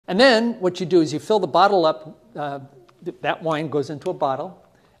And then what you do is you fill the bottle up, that wine goes into a bottle,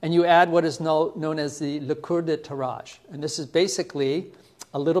 and you add what is known as the liqueur de tirage. And this is basically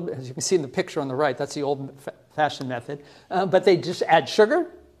a little bit, as you can see in the picture on the right, that's the old-fashioned method, but they just add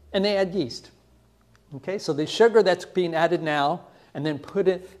sugar and they add yeast. Okay, so the sugar that's being added now and then put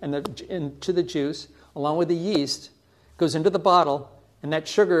it into the juice, along with the yeast, goes into the bottle, and that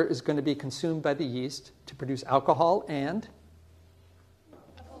sugar is going to be consumed by the yeast to produce alcohol and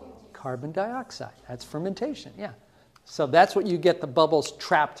carbon dioxide. That's fermentation, yeah. So that's what you get the bubbles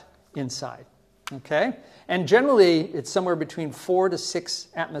trapped inside, okay? And generally, it's somewhere between 4 to 6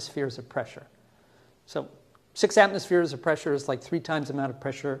 atmospheres of pressure. So 6 atmospheres of pressure is like 3 times the amount of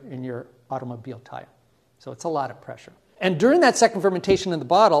pressure in your automobile tire. So it's a lot of pressure. And during that second fermentation in the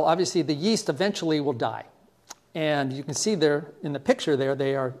bottle, obviously the yeast eventually will die. And you can see there in the picture there,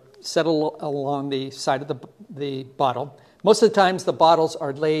 they are settled along the side of the bottle. Most of the times the bottles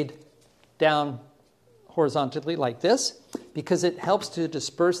are laid down horizontally like this because it helps to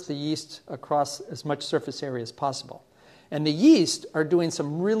disperse the yeast across as much surface area as possible. And the yeast are doing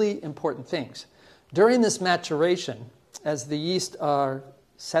some really important things. During this maturation, as the yeast are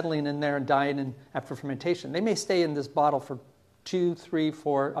settling in there and dying after fermentation, they may stay in this bottle for 2, 3,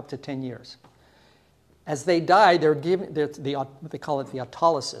 4, up to 10 years. As they die, they call it the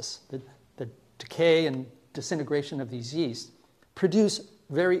autolysis, the decay and disintegration of these yeasts, produce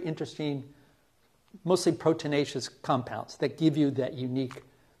very interesting, mostly proteinaceous compounds that give you that unique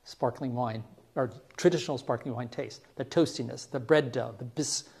sparkling wine, or traditional sparkling wine taste. The toastiness, the bread dough,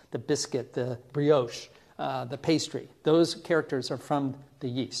 the biscuit, the brioche, the pastry. Those characters are from the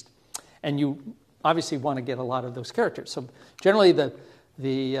yeast. And you obviously want to get a lot of those characters. So generally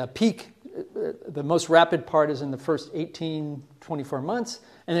the peak, the most rapid part is in the first 18, 24 months,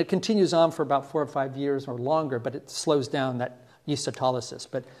 and it continues on for about 4 or 5 years or longer, but it slows down that yeast autolysis.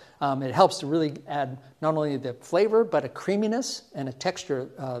 But it helps to really add not only the flavor, but a creaminess and a texture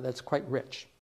that's quite rich.